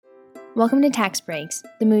Welcome to Tax Breaks,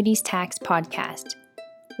 the Moody's Tax podcast,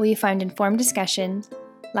 where you find informed discussions,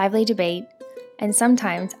 lively debate, and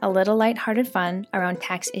sometimes a little lighthearted fun around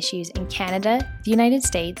tax issues in Canada, the United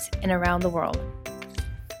States, and around the world.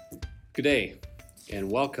 Good day,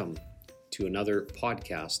 and welcome to another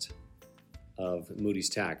podcast of Moody's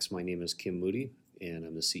Tax. My name is Kim Moody, and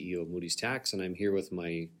I'm the CEO of Moody's Tax, and I'm here with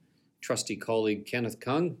my trusty colleague, Kenneth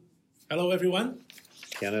Kung. Hello, everyone.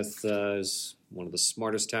 Kenneth is one of the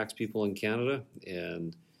smartest tax people in Canada,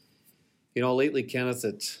 and lately, Kenneth,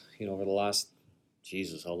 over the last,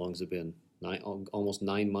 how long has it been? Almost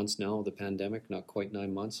 9 months now of the pandemic, not quite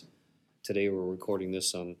 9 months. Today we're recording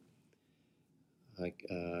this on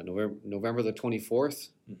November the 24th,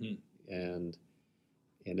 and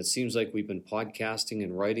it seems like we've been podcasting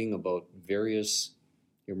and writing about various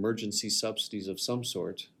emergency subsidies of some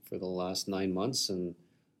sort for the last 9 months, and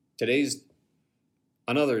today's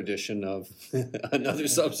another edition of another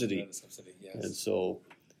subsidy. Yes.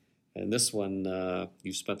 And this one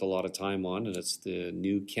you spent a lot of time on, and it's the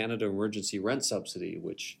new Canada Emergency Rent Subsidy,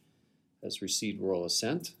 which has received royal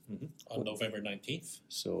assent on November 19th.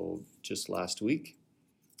 So just last week,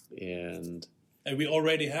 and we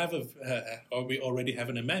already have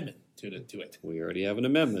an amendment to it. We already have an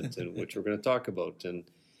amendment, which we're going to talk about. And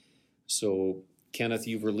so, Kenneth,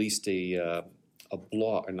 you've released a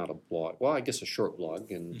blog, or not a blog, well, I guess a short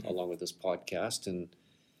blog, and along with this podcast, and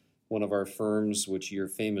one of our firms, which you're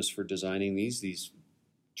famous for designing these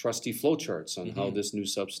trusty flowcharts on how this new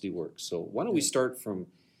subsidy works. So why don't we start from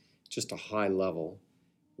just a high level?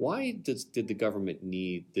 Why did the government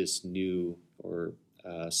need this new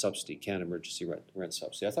subsidy, Canada Emergency Rent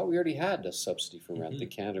Subsidy? I thought we already had a subsidy for rent, the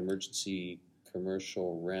Canada Emergency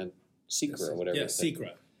Commercial Rent, CECRA, or whatever. Yeah,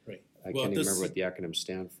 CECRA. I can't even remember what the acronyms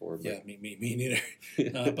stand for. But. Yeah, me neither.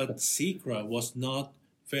 But CECRA was not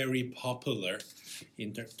very popular.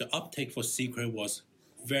 The uptake for CECRA was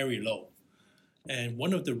very low. And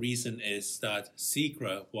one of the reasons is that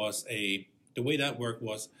CECRA was the way that worked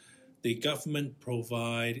was the government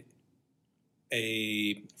provide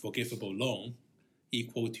a forgivable loan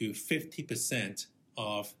equal to 50%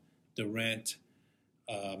 of the rent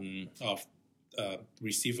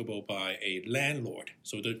receivable by a landlord.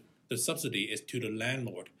 So the subsidy is to the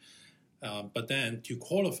landlord. But then to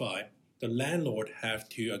qualify, the landlord have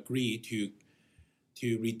to agree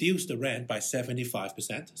to reduce the rent by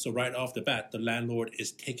 75%. So right off the bat, the landlord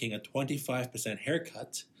is taking a 25%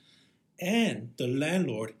 haircut, and the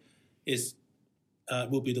landlord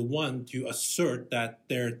will be the one to assert that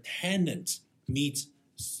their tenant meets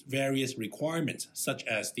various requirements, such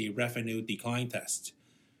as the revenue decline test.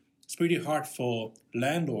 It's pretty hard for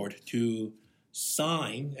landlord to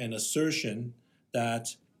sign an assertion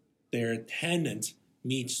that their tenant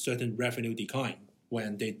meets certain revenue decline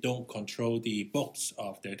when they don't control the books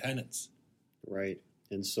of their tenants. Right.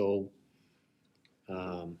 And so,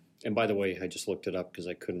 and by the way, I just looked it up because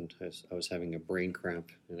I was having a brain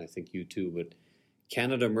cramp, and I think you too, but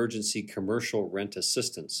Canada Emergency Commercial Rent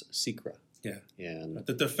Assistance, CECRA. Yeah. And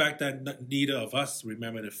the fact that neither of us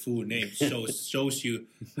remember the full name shows you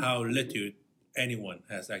how little anyone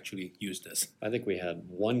has actually used this. I think we had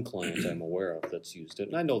one client I'm aware of that's used it.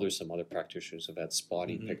 And I know there's some other practitioners who have had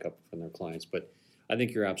spotty pickup from their clients, but I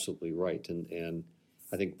think you're absolutely right. And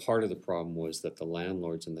I think part of the problem was that the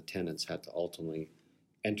landlords and the tenants had to ultimately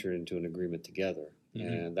enter into an agreement together.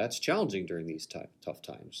 And that's challenging during these tough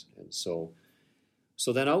times. And so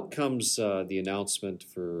then out comes the announcement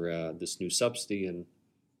for this new subsidy. And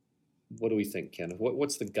what do we think, Kenneth?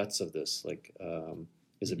 What's the guts of this? Like,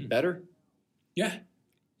 is it better? Yeah.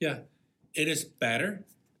 It is better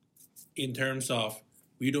in terms of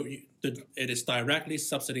it is directly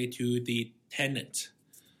subsidy to the tenant.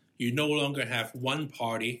 You no longer have one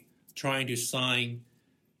party trying to sign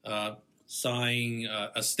a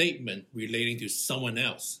statement relating to someone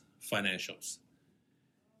else's financials.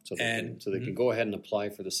 So they can go ahead and apply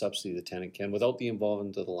for the subsidy the tenant can without the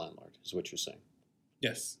involvement of the landlord, is what you're saying.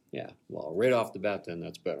 Yes. Yeah. Well, right off the bat, then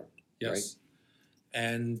that's better. Yes. Right?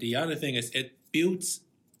 And the other thing is it builds,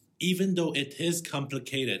 even though it is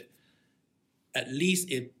complicated, at least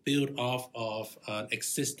it built off of an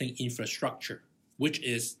existing infrastructure, which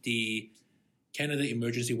is the Canada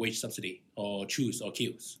Emergency Wage Subsidy, or CEWS, or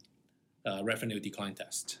QS, revenue decline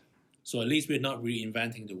test. So at least we're not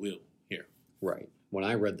reinventing the wheel here. Right. When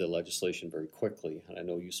I read the legislation very quickly, and I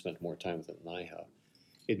know you spent more time with it than I have,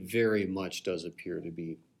 it very much does appear to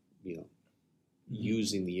be,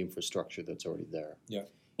 using the infrastructure that's already there. Yeah.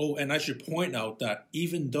 Oh, and I should point out that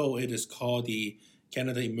even though it is called the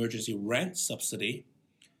Canada Emergency Rent Subsidy,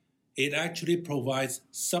 it actually provides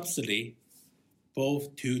subsidy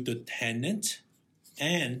both to the tenant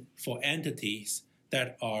and for entities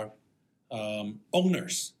that are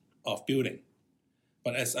owners of building.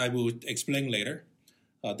 But as I will explain later,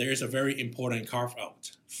 there is a very important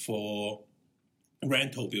carve-out for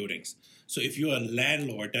rental buildings. So if you're a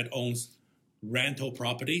landlord that owns rental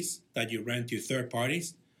properties that you rent to third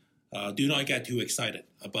parties, do not get too excited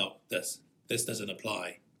about this. This doesn't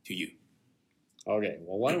apply to you. Okay,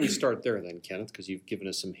 well, why don't we start there then, Kenneth, because you've given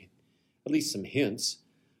us at least some hints.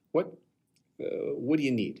 What do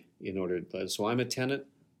you need in order? So I'm a tenant.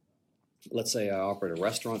 Let's say I operate a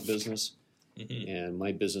restaurant business, and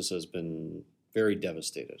my business has been very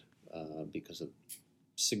devastated because of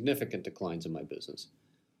significant declines in my business.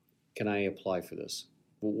 Can I apply for this?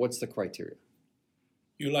 Well, what's the criteria?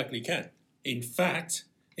 You likely can. In fact,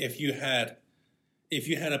 if you had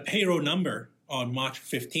a payroll number on March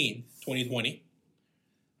 15, 2020,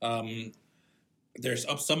 there's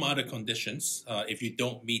some other conditions if you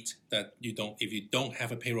don't meet that, if you don't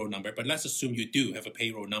have a payroll number, but let's assume you do have a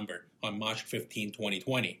payroll number on March 15,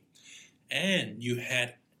 2020, and you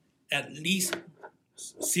had at least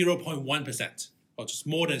 0.1% or just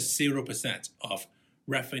more than 0% of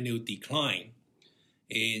revenue decline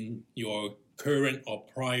in your current or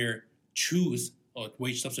prior CHOOS or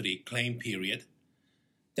wage subsidy claim period,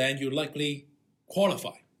 then you likely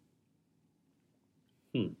qualify.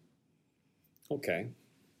 Okay.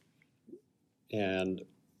 And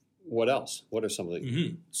what else? What are some of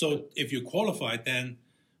the... So if you qualify, then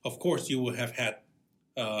of course you will have had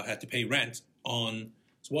to pay rent on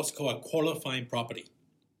what's called a qualifying property.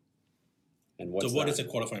 And what's what that? is a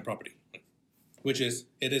qualifying property? Which is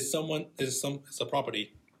it's a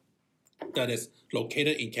property that is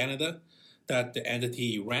located in Canada that the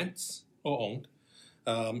entity rents or owned,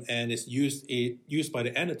 and is used by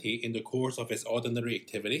the entity in the course of its ordinary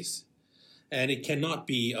activities. And it cannot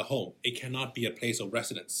be a home. It cannot be a place of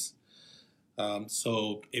residence.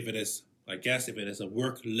 So if it is a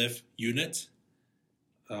work-live unit,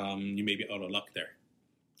 you may be out of luck there.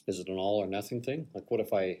 Is it an all or nothing thing? Like, what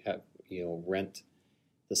if I have, rent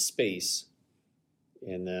the space,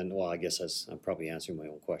 and then, well, I guess I'm probably answering my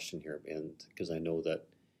own question here, and because I know that,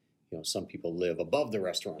 some people live above the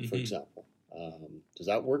restaurant, for example. Does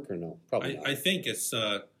that work or no? Probably not. I think it's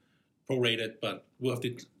prorated, but we'll have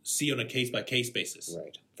to see on a case-by-case basis.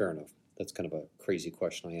 Right. Fair enough. That's kind of a crazy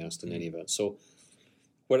question I asked in any event. So,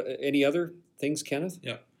 any other things, Kenneth?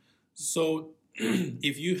 Yeah. So,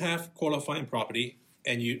 if you have qualifying property,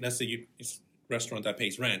 and let's say it's a restaurant that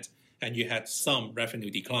pays rent, and you had some revenue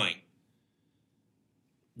decline,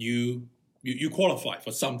 you qualify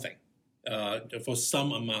for something, for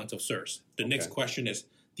some amount of CERS. The next question is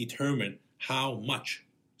determine how much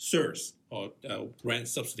CERS or rent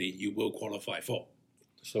subsidy you will qualify for.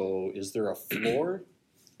 So is there a floor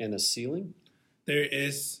and a ceiling? There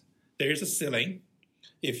is a ceiling.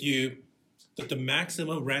 If the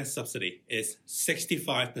maximum rent subsidy is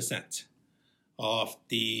 65% of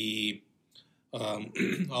the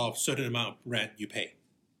of certain amount of rent you pay,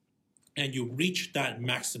 and you reach that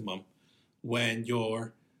maximum when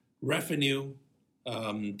your revenue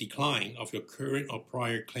decline of your current or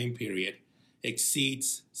prior claim period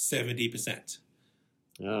exceeds 70%.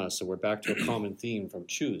 So we're back to a common theme from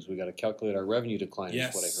CHOOS. We got to calculate our revenue decline,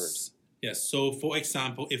 is what I heard. Yes. So, for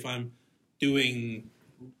example, if I'm doing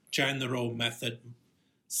general method,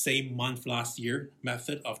 same month last year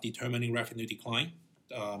method of determining revenue decline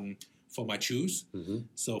for my CHOOS.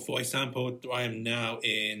 So, for example, I am now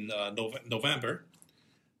in November,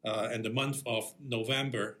 and the month of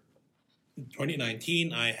November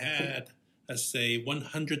 2019, I had, let's say,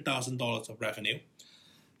 $100,000 of revenue.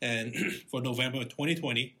 And for November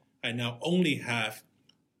 2020, I now only have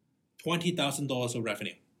 $20,000 of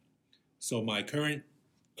revenue. So my current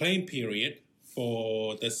claim period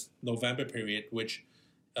for this November period, which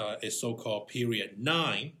is so-called period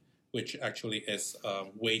 9, which actually is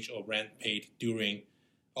wage or rent paid during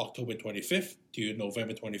October 25th to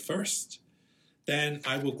November 21st, then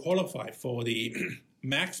I will qualify for the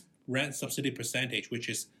max rent subsidy percentage, which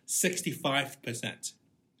is 65%.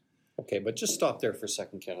 Okay, but just stop there for a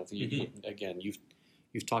second, Kenneth. Again,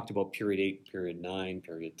 you've talked about period 8, period 9,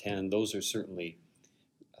 period 10. Those are certainly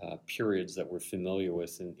periods that we're familiar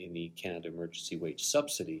with in the Canada Emergency Wage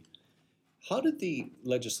Subsidy. How did the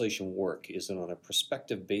legislation work? Is it on a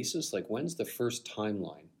prospective basis? Like, when's the first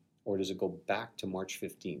timeline? Or does it go back to March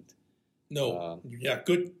 15th? No.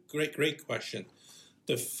 Great question.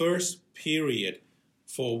 The first period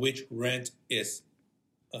for which rent is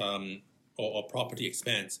or property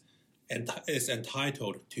expense is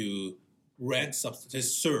entitled to rent subsidy,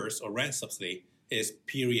 CERS or rent subsidy, is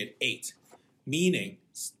period 8, meaning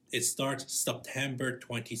it starts September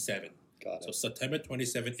 27. Got So it. September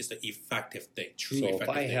 27th is the effective date, true So effective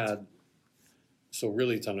if I date. had, so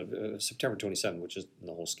really it's on September 27th, which is in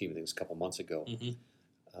the whole scheme of things a couple months ago. Mhm.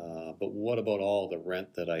 But what about all the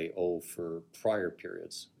rent that I owe for prior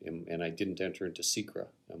periods, and I didn't enter into SECRA?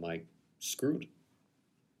 Am I screwed?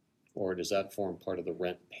 Or does that form part of the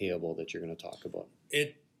rent payable that you're going to talk about?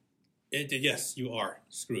 Yes, you are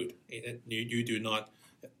screwed. You do not,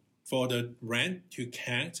 for the rent to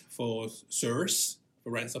count for SERS,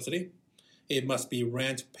 for rent subsidy, it must be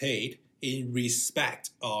rent paid in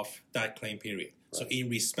respect of that claim period. So Right. in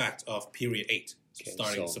respect of period 8, Okay,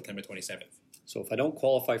 starting so- September 27th. So if I don't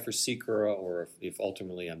qualify for SECRA, or if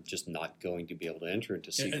ultimately I'm just not going to be able to enter into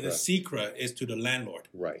And the SECRA, SECRA is to the landlord,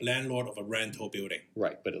 right, landlord of a rental building.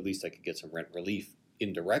 right, but at least I could get some rent relief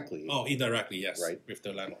indirectly. Oh, indirectly, yes, Right. with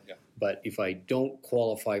the landlord, yeah. But if I don't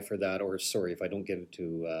qualify for that, or sorry, if I don't get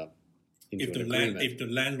into If an the, agreement, if the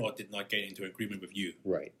landlord did not get into agreement with you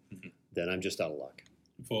right, Mhm. then I'm just out of luck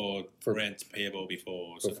for For- rent payable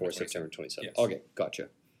before September 27th. Yes. Okay, gotcha.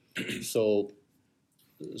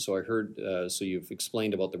 So I heard. So you've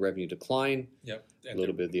explained about the revenue decline, Yep. a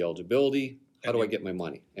little bit of the eligibility. How and do I the- get my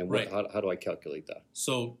money, and Right. how do I calculate that?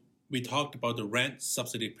 So we talked about the rent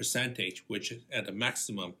subsidy percentage, which at the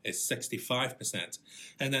maximum is 65%.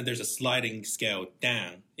 And then there's a sliding scale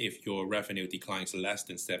down if your revenue declines less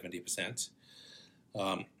than 70%.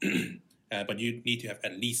 But you need to have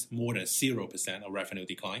at least more than 0% of revenue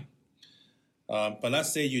decline. But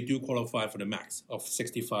let's say you do qualify for the max of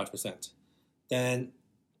 65%. Then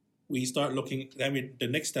we start looking, the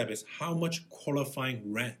next step is how much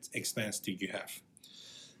qualifying rent expense do you have?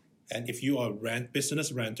 And if you are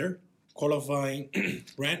business renter, qualifying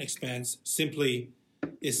rent expense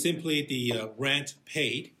is simply the rent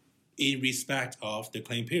paid in respect of the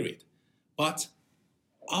claim period, but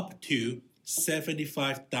up to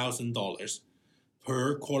 $75,000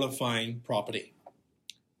 per qualifying property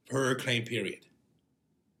per claim period.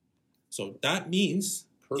 So that means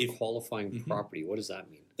Per if- qualifying Mhm. property, what does that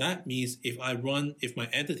mean? that means if my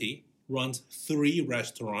entity runs 3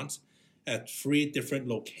 restaurants at 3 different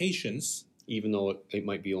locations, Even though it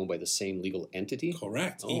might be owned by the same legal entity.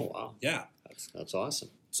 correct? Oh, wow. Yeah. That's awesome.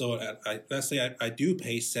 So let's say I do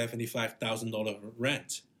pay $75,000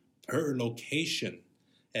 rent per location,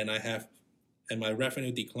 and my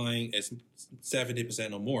revenue decline is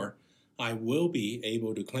 70% or more, I will be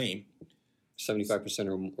able to claim 75%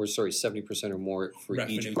 or 70% or more for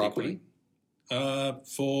revenue each property decline.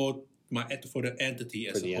 For the entity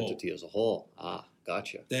for as the a whole. entity as a whole. Ah,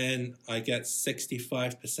 gotcha. Then I get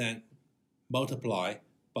 65% multiplied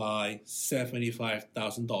by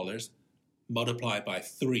 $75,000 multiplied by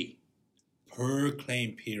 3 per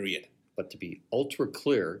claim period. But to be ultra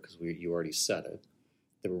clear, because you already said it,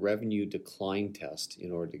 the revenue decline test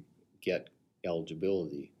in order to get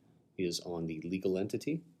eligibility is on the legal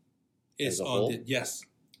entity. It's As a on whole? yes,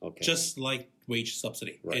 Okay, just like wage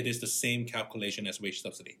subsidy. Right. It is the same calculation as wage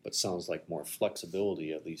subsidy. but sounds like more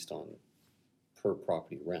flexibility, at least on per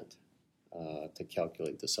property rent, to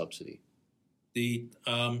calculate the subsidy. The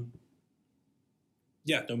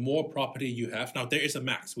the more property you have, now there is a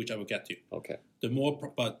max which I will get to. Okay, The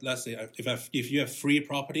more, but let's say if you have 3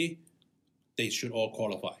 property, they should all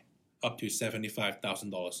qualify up to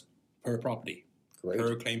 $75,000 per property great,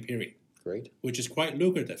 per claim period, great. which is quite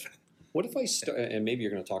lucrative. What if I start, and maybe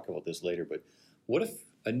you're going to talk about this later, but what if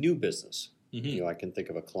a new business, Mhm. I can think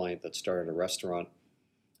of a client that started a restaurant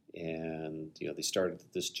and, they started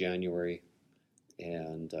this January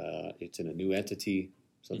and it's in a new entity.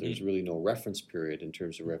 So Mm-hmm. there's really no reference period in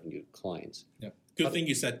terms of revenue declines. Yeah. Good thing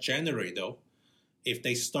you said January though. If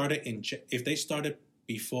they started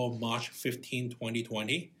before March 15,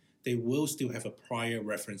 2020, they will still have a prior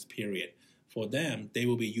reference period. For them, they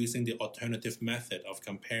will be using the alternative method of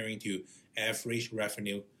comparing to average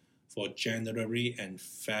revenue for January and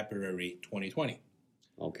February 2020.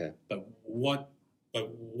 Okay, But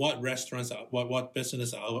what restaurants, what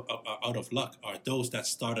businesses are out of luck are those that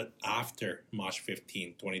started after March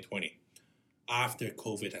 15, 2020, after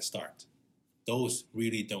COVID has started. Those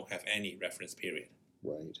really don't have any reference period,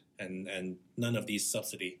 right. and none of these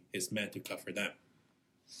subsidy is meant to cover them.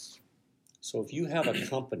 So if you have a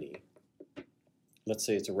company, let's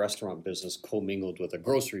say it's a restaurant business commingled with a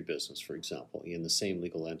grocery business, for example, in the same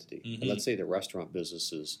legal entity. Mhm. And let's say the restaurant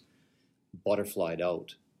business is butterflied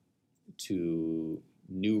out to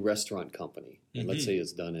new restaurant company. And let's Mhm. say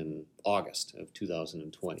it's done in August of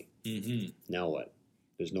 2020. Mm-hmm. Now what?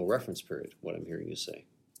 There's no reference period, what I'm hearing you say.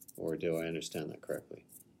 Or do I understand that correctly?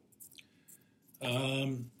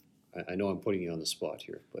 I know I'm putting you on the spot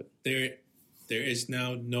here, but There is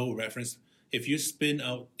now no reference. If you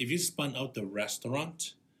spun out the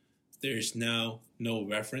restaurant, there is now no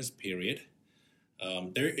reference period,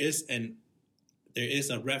 there is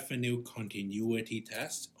a revenue continuity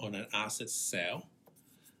test on an asset sale.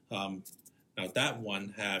 Now that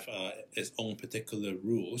one have its own particular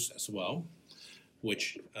rules as well,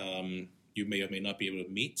 which you may or may not be able to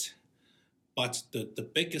meet. But the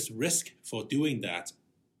biggest risk for doing that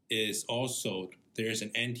is also there's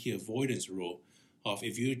an anti-avoidance rule of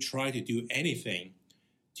if you try to do anything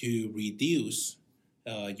to reduce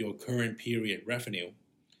your current period revenue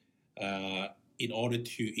in order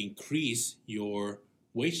to increase your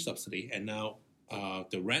wage subsidy and now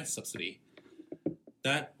the rent subsidy,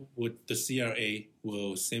 the CRA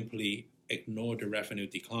will simply ignore the revenue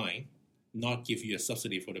decline, not give you a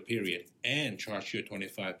subsidy for the period, and charge you a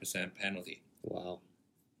 25% penalty. Wow.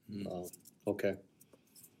 Wow. Okay.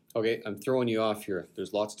 Okay, I'm throwing you off here.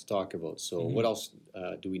 There's lots to talk about. So what else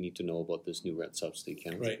do we need to know about this new rent subsidy,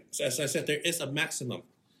 Ken? Right. So as I said, there is a maximum.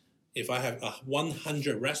 If I have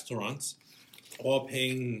 100 restaurants all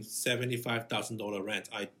paying $75,000 rent,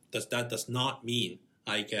 that does not mean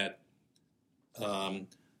I get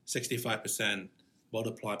 65%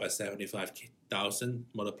 multiplied by 75,000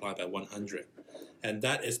 multiplied by 100. And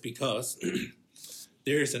that is because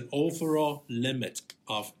there is an overall limit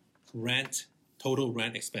of total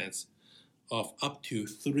rent expense of up to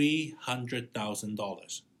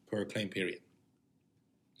 $300,000 per claim period.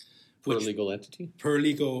 Per legal entity? Per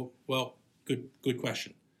legal, well, good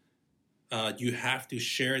question. You have to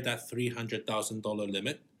share that $300,000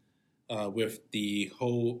 limit with the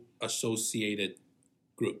whole associated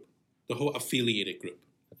group, the whole affiliated group.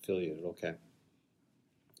 Affiliated, okay.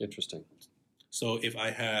 Interesting. So if I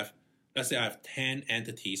have, let's say I have 10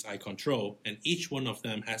 entities I control, and each one of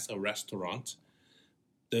them has a restaurant,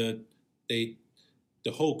 the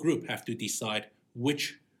whole group have to decide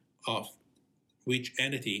which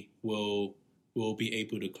entity will be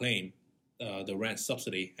able to claim the rent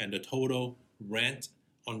subsidy, and the total rent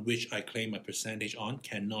on which I claim a percentage on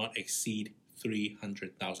cannot exceed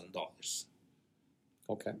 $300,000.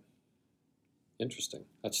 Okay. Interesting.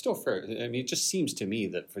 That's still fair. I mean, it just seems to me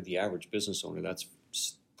that for the average business owner, that's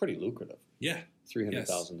pretty lucrative. Yeah.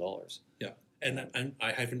 $300,000. Yeah. And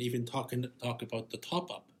I haven't even talk about the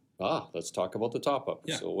top up. Let's talk about the top up.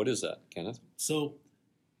 Yeah. So what is that, Kenneth? So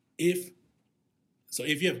if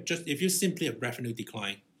you simply have revenue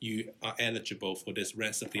decline, you are eligible for this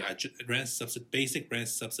basic rent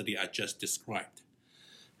subsidy I just described.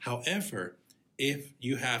 However, if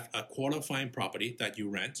you have a qualifying property that you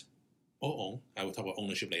rent or own, I will talk about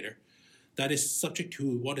ownership later, that is subject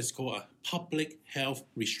to what is called a public health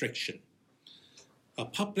restriction. A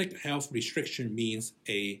public health restriction means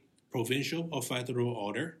a provincial or federal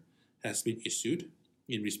order has been issued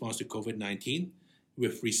in response to COVID-19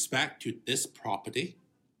 with respect to this property,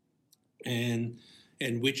 and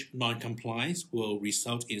which non-compliance will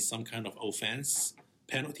result in some kind of offense,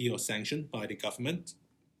 penalty, or sanction by the government,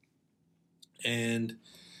 and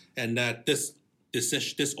that this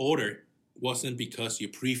order wasn't because you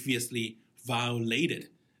previously violated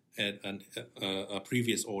a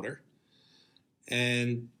previous order,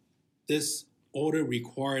 and this order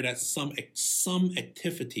required that some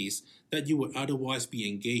activities that you would otherwise be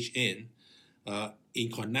engaged in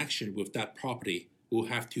connection with that property will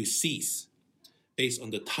have to cease based on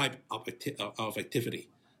the type of activity,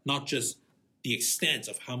 not just the extent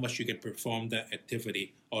of how much you can perform that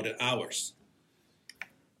activity or the hours.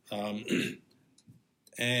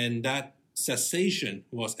 And that cessation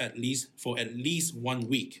was for at least 1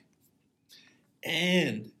 week,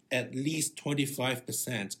 and at least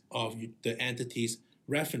 25% of the entity's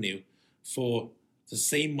revenue for the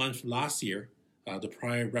same month last year, the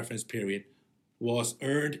prior reference period, was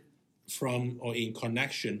earned from or in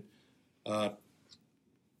connection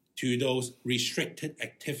to those restricted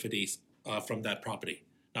activities from that property.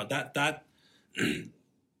 Now that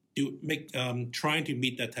trying to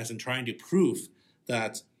meet that test and trying to prove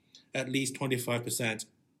that at least 25%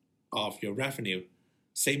 of your revenue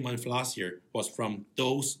same month last year was from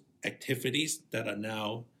those activities that are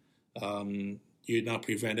now you're now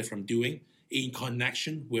prevented from doing in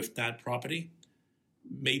connection with that property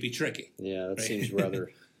may be tricky. Yeah, that right?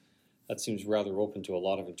 seems rather open to a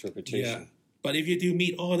lot of interpretation. Yeah, but if you do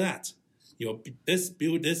meet all that,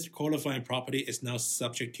 this qualifying property is now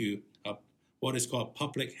subject to what is called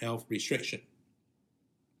public health restriction.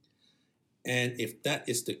 And if that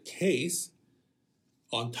is the case,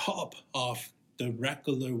 on top of the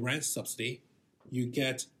regular rent subsidy, you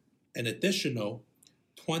get an additional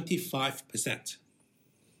 25%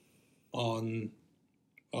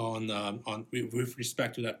 with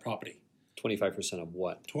respect to that property. 25% of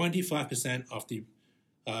what? 25% of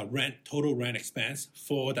total rent expense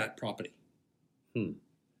for that property.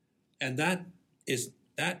 And that is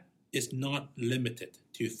not limited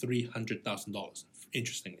to $300,000,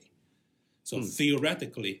 interestingly. So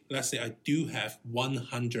theoretically, let's say I do have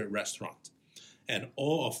 100 restaurants, and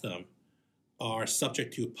all of them are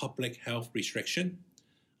subject to public health restriction.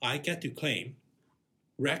 I get to claim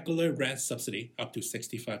regular rent subsidy up to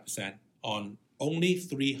 65% on only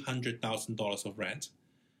 $300,000 of rent,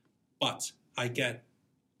 but I get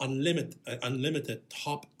unlimited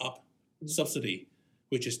top-up subsidy,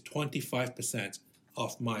 which is 25%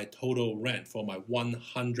 of my total rent for my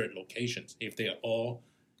 100 locations if they are all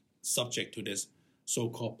subject to this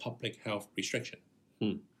so-called public health restriction.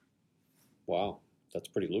 Wow, that's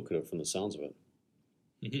pretty lucrative from the sounds of it.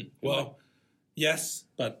 Well, yes,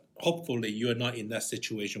 but hopefully you are not in that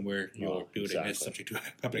situation where your building is subject to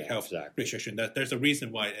public health restriction. There's a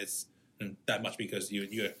reason why it's that much, because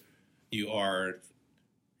your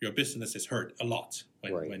business is hurt a lot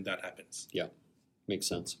when that happens. Yeah, makes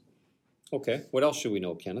sense. Okay, what else should we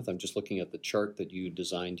know, Kenneth? I'm just looking at the chart that you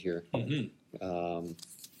designed here.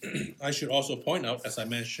 I should also point out, as I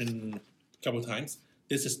mentioned a couple of times,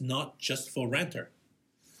 this is not just for renter.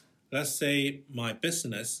 Let's say my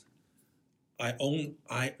business,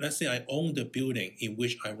 let's say I own the building in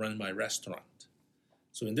which I run my restaurant.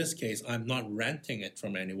 So in this case, I'm not renting it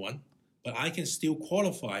from anyone, but I can still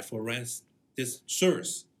qualify for this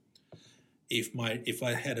service if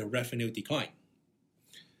I had a revenue decline.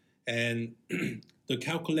 And the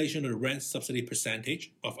calculation of the rent subsidy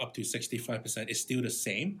percentage of up to 65% is still the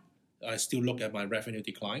same. I still look at my revenue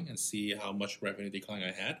decline and see how much revenue decline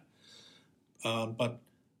I had. But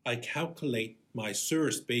I calculate my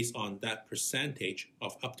service based on that percentage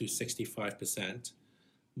of up to 65%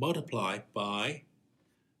 multiplied by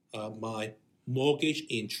my mortgage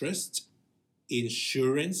interest,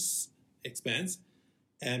 insurance expense,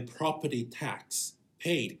 and property tax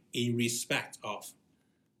paid in respect of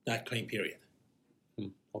that claim period.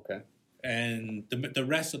 Okay. And the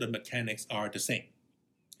rest of the mechanics are the same.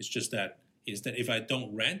 It's just that instead, if I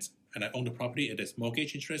don't rent and I own the property, it is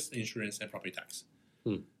mortgage interest, insurance, and property tax.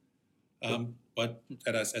 But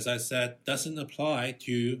as I said, doesn't apply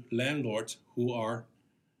to landlords who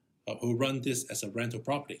run this as a rental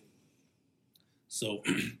property. So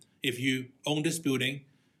if you own this building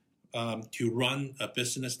to run a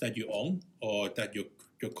business that you own or that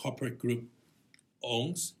your corporate group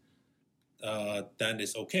owns, then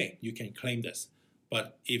it's okay. You can claim this.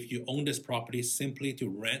 But if you own this property simply to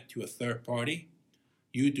rent to a third party,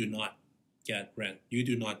 you do not get rent. You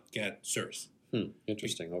do not get service.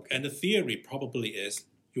 Interesting. Okay. And the theory probably is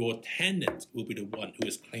your tenant will be the one who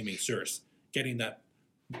is claiming service, getting that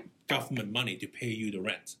government money to pay you the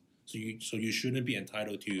rent. So you shouldn't be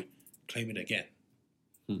entitled to claim it again.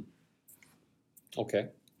 Okay.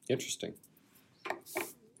 Interesting.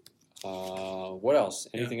 What else?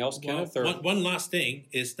 Anything else, Kenneth? One last thing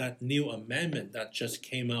is that new amendment that just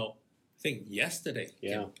came out, I think yesterday.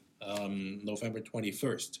 Yeah. November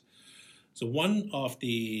 21st. So one of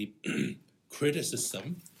the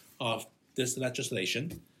criticism of this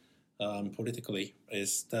legislation politically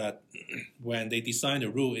is that when they design the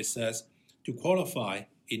rule, it says to qualify,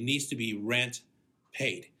 it needs to be rent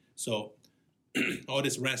paid. So all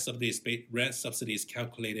this rent subsidy is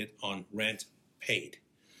calculated on rent paid.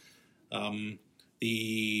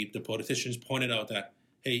 The politicians pointed out that,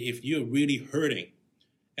 hey, if you're really hurting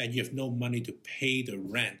and you have no money to pay the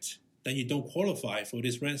rent, then you don't qualify for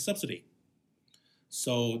this rent subsidy.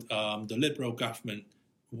 So the Liberal government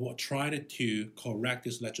tried to correct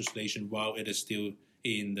this legislation while it is still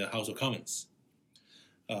in the House of Commons.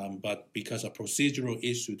 But because of procedural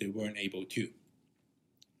issue, they weren't able to.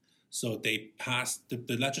 So they passed,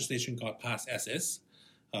 the legislation got passed as is,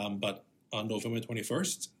 but on November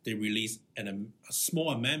 21st, they released a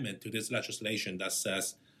small amendment to this legislation that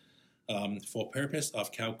says, for purpose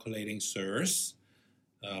of calculating CERS,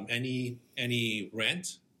 any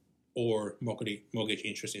rent or mortgage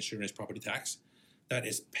interest, insurance, property tax that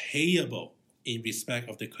is payable in respect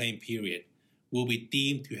of the claim period will be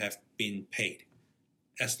deemed to have been paid,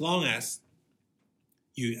 as long as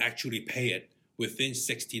you actually pay it within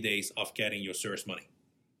 60 days of getting your CERS money.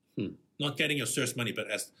 Not getting your CERS money, but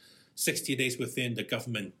as 60 days within the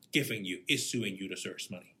government issuing you the CERS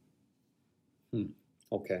money.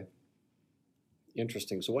 Okay.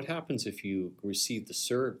 Interesting. So what happens if you receive the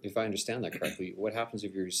CERS, if I understand that correctly, what happens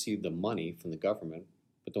if you receive the money from the government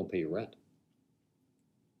but don't pay your rent?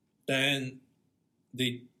 Then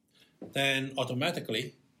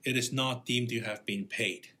automatically it is not deemed to have been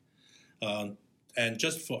paid. And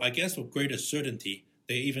just for greater certainty,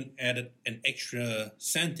 they even added an extra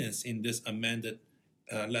sentence in this amended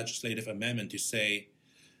legislative amendment to say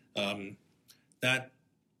that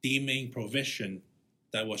deeming provision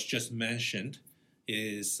that was just mentioned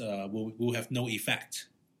is will have no effect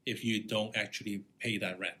if you don't actually pay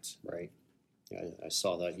that rent. Right. Yeah, I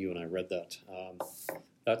saw that. You and I read that.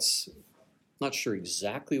 That's not sure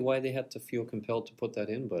exactly why they had to feel compelled to put that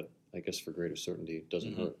in, but I guess for greater certainty, it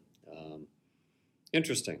doesn't hurt.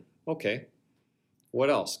 Interesting. Okay. What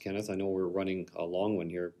else, Kenneth? I know we're running a long one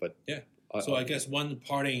here, but yeah. So I guess one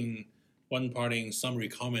parting summary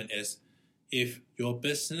comment is, if your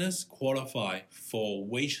business qualify for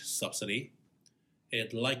wage subsidy,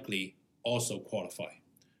 it likely also qualify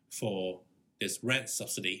for this rent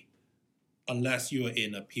subsidy, unless you are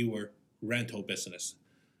in a pure rental business.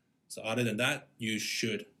 So other than that, you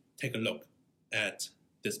should take a look at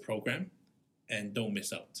this program and don't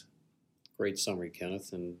miss out. Great summary,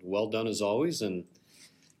 Kenneth, and well done as always. And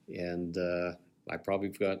I probably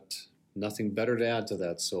got nothing better to add to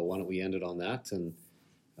that. So why don't we end it on that? And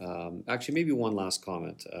actually, maybe one last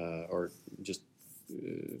comment, or just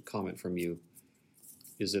comment from you.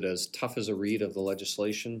 Is it as tough as a read of the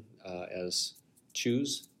legislation as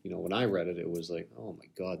Choose? You know, when I read it, it was like, oh my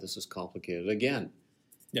God, this is complicated again.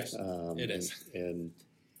 Yes, it is. And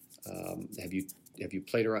have you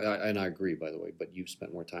played around? And I agree, by the way, but you've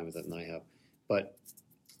spent more time with it than I have. But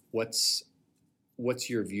what's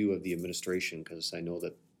your view of the administration? Because I know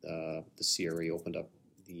that the CRA opened up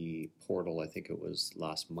the portal. I think it was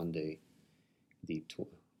last Monday.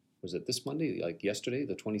 Was it this Monday? Like yesterday,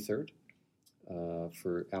 the 23rd,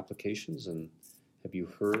 for applications. And have you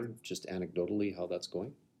heard just anecdotally how that's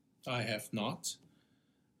going? I have not.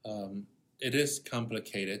 It is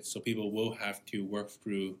complicated, so people will have to work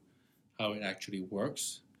through how it actually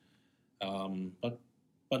works. But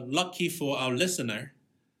lucky for our listener,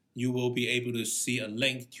 you will be able to see a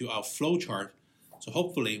link to our flowchart. So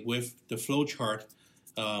hopefully with the flowchart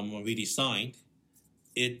redesigned,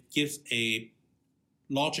 it gives a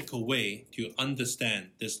logical way to understand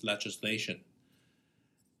this legislation.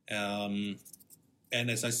 And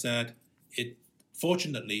as I said,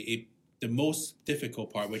 the most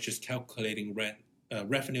difficult part, which is calculating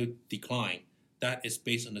revenue decline, that is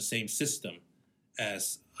based on the same system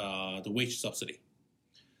as the wage subsidy.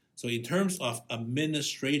 So in terms of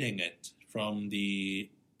administrating it from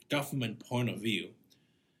the government point of view,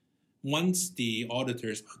 once the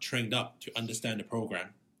auditors are trained up to understand the program,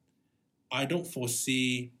 I don't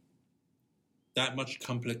foresee that much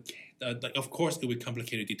of course, it would be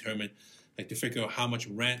complicated to determine, like to figure out how much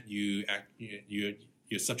rent you're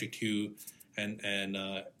subject to, and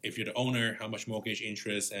if you're the owner, how much mortgage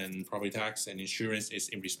interest and property tax and insurance is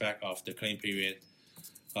in respect of the claim period.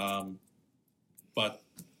 But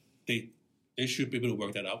they should be able to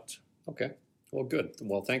work that out. Okay. Well, good.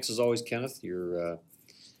 Well, thanks as always, Kenneth. Your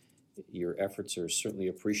efforts are certainly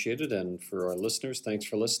appreciated. And for our listeners, thanks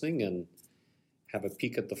for listening, and have a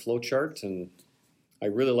peek at the flowchart. And I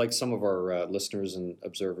really like some of our listeners and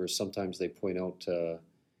observers. Sometimes they point out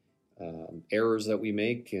errors that we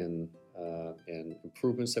make and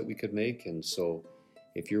improvements that we could make. And so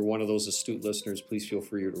if you're one of those astute listeners, please feel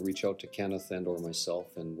free to reach out to Kenneth and or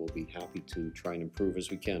myself, and we'll be happy to try and improve as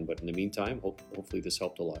we can. But in the meantime, hopefully this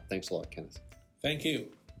helped a lot. Thanks a lot, Kenneth. Thank you.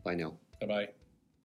 Bye now. Bye-bye.